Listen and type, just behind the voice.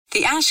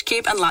The Ash,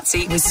 Kip and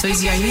Lutzi with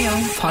Susie O'Neill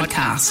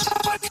podcast.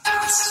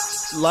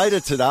 Later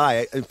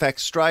today, in fact,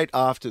 straight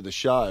after the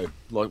show,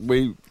 like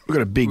we've got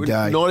a big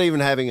day. Not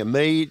even having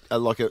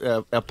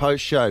a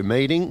post-show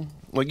meeting.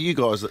 Like you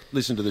guys that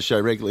listen to the show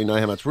regularly know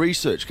how much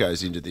research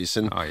goes into this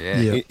and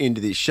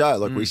into this show.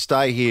 Like we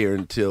stay here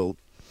until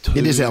 2,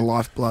 it is our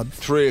lifeblood.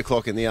 3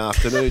 o'clock in the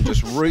afternoon,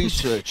 just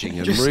researching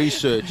and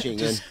researching.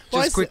 Just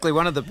quickly,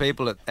 one of the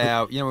people at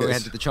our, we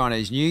had the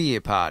Chinese New Year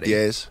party,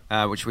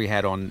 which we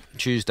had on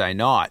Tuesday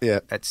night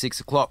at 6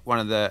 o'clock. One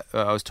of the,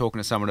 I was talking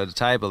to someone at a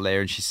table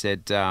there, and she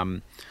said,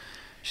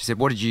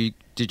 "What did you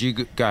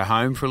go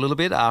home for a little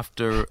bit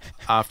after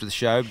the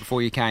show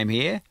before you came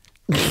here?"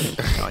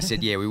 I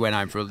said, "Yeah, we went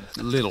home for a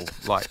little,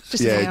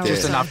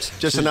 just enough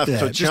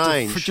to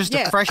change, just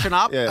to freshen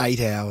up." 8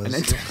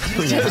 hours.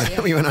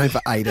 We went home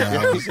for 8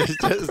 hours.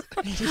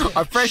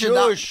 I freshened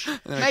up.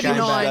 Maybe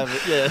 9.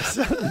 Yes,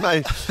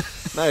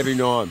 maybe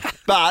 9.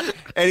 But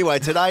anyway,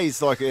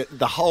 today's like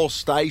the whole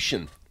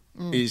station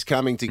is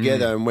coming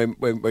together, and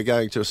we're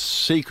going to a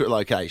secret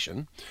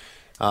location,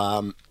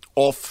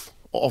 off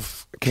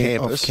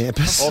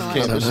campus.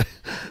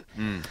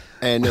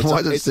 And why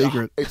is it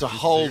secret? It's a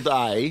whole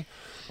day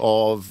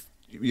of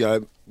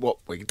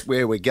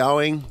where we're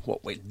going,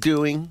 what we're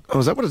doing. Oh,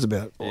 is that what it's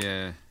about?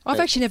 Yeah. I've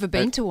actually never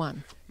been to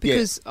one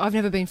because I've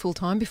never been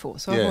full-time before,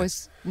 so I've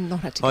always not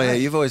had to go. Oh, yeah,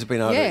 you've always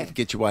been able to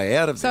get your way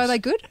out of this. So are they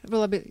good?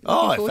 Will I be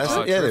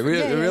they're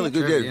really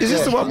good. Is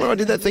this the one where I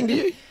did that thing to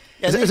you?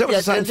 Is that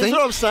the same thing? That's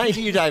what I'm saying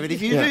to you, David.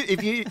 If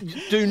you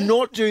do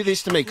not do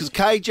this to me, because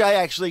KJ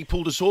actually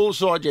pulled us all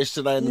aside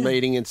yesterday in the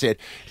meeting and said,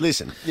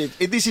 "Listen,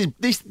 this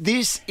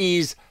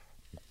is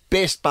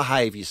best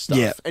behaviour stuff."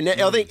 Yeah. And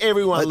I think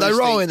everyone they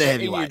roll in the your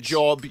heavyweights.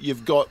 job,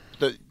 you've got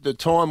the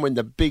time when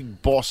the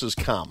big bosses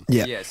come.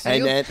 Yeah. Yes.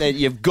 And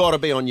you've got to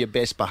be on your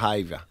best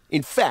behaviour.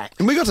 In fact,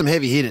 and we got some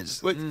heavy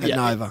hitters at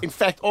Nova. In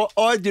fact,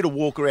 I did a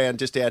walk around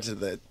just out to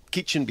the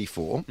kitchen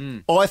before.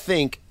 I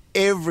think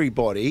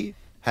everybody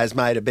has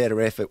made a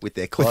better effort with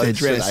their clothes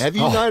dress. today. Have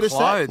you noticed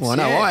that? Well,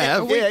 no, I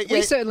have.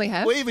 We certainly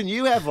have. Well, even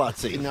you have,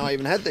 Lutzi. Didn't know I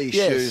even had these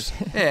Yes. shoes.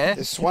 Yeah.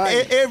 They're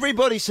swaying.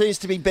 Everybody seems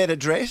to be better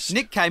dressed.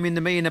 Nick came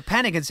into me in a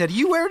panic and said, "Are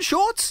you wearing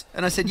shorts?"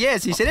 And I said,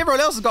 "Yes." He said, "Everyone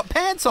else has got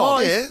pants on."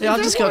 Oh, yeah? Yeah, I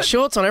just got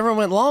shorts on. Everyone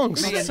went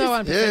longs. That's so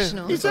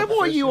unprofessional. Is that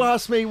why you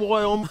asked me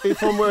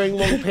if I'm wearing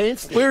long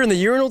pants? We were in the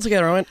urinal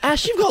together. I went,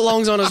 Ash, you've got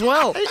longs on as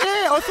well.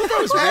 Yeah, I thought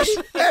that was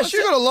Ash,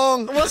 you got a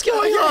long... What's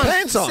going on?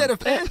 Pants on. Set of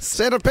pants.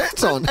 Set of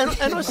pants on.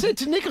 And I said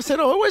to Nick,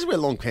 I always wear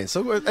long pants,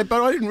 but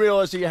I didn't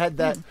realise you had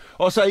that.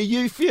 Oh, so are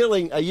you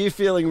feeling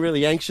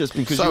really anxious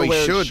because So you're he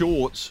wearing should.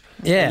 shorts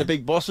Yeah. and the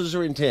big bosses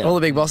are in town? All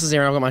the big bosses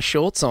here, I've got my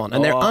shorts on.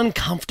 And they're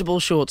uncomfortable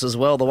shorts as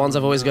well, the ones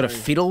I've always got to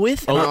fiddle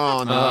with.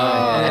 Oh, no.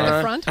 At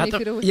the front, when you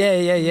fiddle with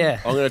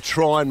Yeah. I'm going to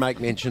try and make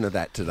mention of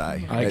that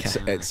today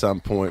at some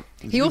point.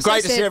 He also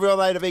Great to see said- everyone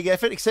made a big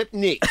effort, except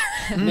Nick.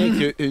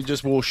 Nick, who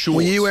just wore shorts.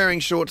 Were you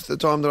wearing shorts at the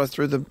time that I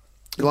threw the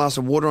glass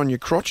of water on your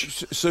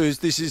crotch? Suze,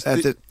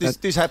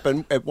 this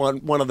happened at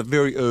one of the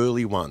very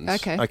early ones.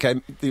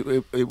 Okay.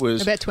 It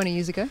was about 20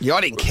 years ago. Yeah,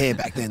 I didn't care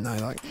back then,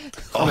 though.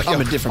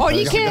 I'm a different Oh, person.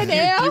 you care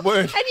now? You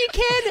weren't. And you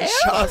care now?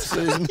 Shut up,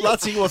 Susan.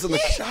 Lutzi wasn't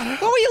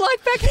What were you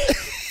like back then?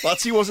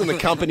 Lutzi wasn't the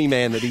company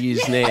man that he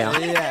is now.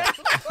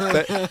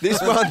 But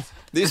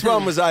this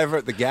one was over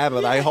at the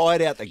Gabba. They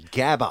hired out the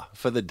Gabba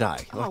for the day.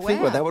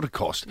 Think what that would have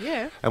cost.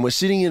 Yeah. And we're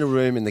sitting in a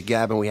room in the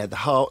Gabba, and we had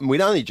and we'd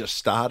only just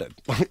started.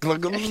 Like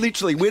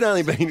literally, we'd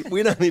only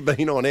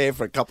been on air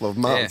for a couple of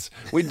months.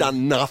 Yeah. We'd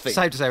done nothing.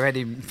 Safe to say we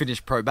hadn't even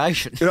finished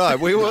probation. No,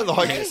 we were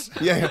like,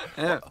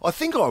 I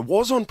think I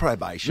was on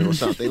probation or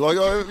something.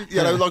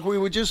 Like we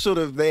were just sort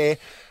of there,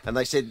 and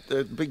they said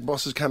the big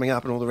boss is coming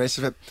up and all the rest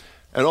of it.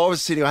 And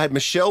I had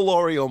Michelle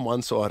Laurie on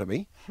one side of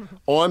me.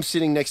 I'm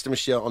sitting next to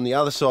Michelle. On the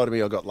other side of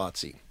me, I got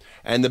Lutzi.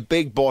 And the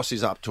big boss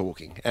is up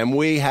talking. And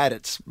we had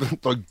it,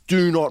 like,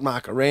 do not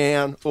muck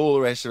around, all the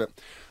rest of it.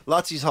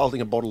 Lutzi's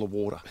holding a bottle of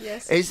water.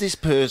 Yes. As this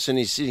person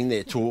is sitting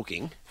there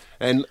talking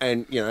and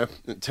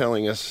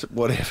telling us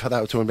whatever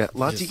they were talking about,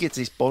 Lutzi gets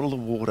this bottle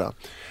of water.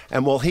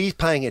 And while he's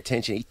paying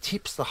attention, he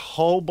tips the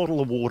whole bottle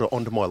of water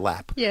onto my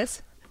lap.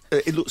 Yes.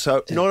 It looks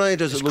so. Not only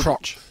does it look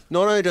crotch.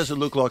 Not only does it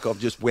look like I've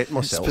just wet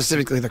myself.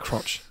 Specifically the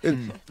crotch.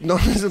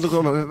 Not only does it look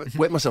like I've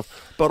wet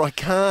myself, but I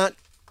can't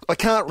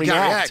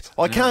react.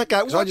 I can't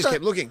go. So I just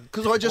kept looking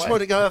because I just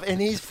want to go off, and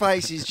his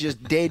face is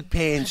just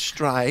deadpan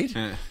straight.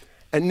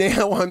 And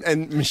now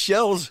and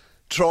Michelle's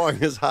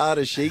trying as hard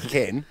as she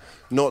can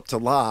not to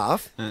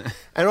laugh, and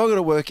I've got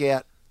to work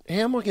out how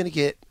am I going to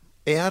get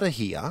out of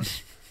here,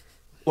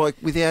 like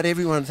without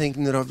everyone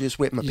thinking that I've just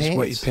wet my pants.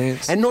 Wet your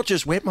pants, and not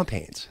just wet my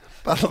pants.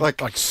 But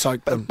like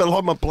soak them. But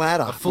like my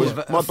bladder.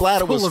 My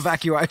bladder was full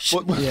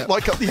evacuation.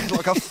 Like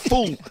a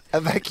full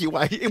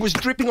evacuation. It was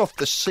dripping off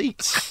the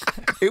seats.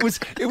 It was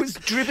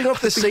dripping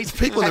off the seats.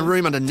 People in the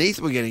room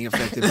underneath were getting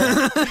affected.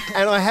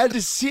 And I had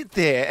to sit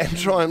there and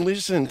try and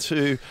listen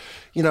to,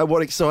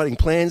 what exciting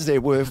plans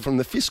there were from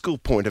the fiscal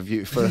point of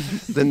view for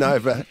the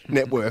Nova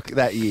network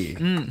that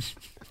year.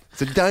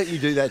 So don't you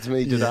do that to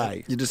me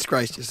today. You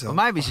disgraced yourself.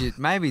 Well,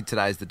 maybe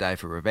today's the day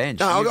for revenge.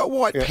 No, I've got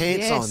white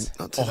pants on.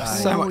 Not today.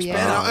 So much better.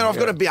 And I've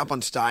got to be up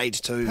on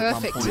stage too.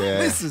 Perfect. At one point. Yeah.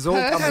 This is all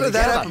coming How did together.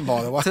 that happen,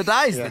 by the way?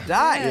 Today's the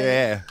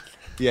day.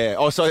 Yeah.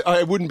 Oh, so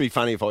it wouldn't be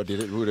funny if I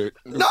did it, would it?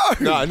 No.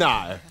 No.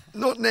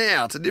 Not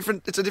now. It's a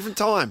different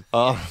time.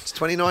 Oh. It's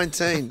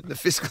 2019. The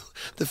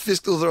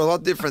fiscals are a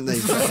lot different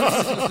these days.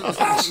 The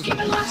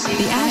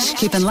Ash,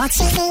 Kip and Lutz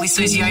with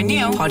Susie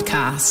O'Neill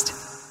podcast.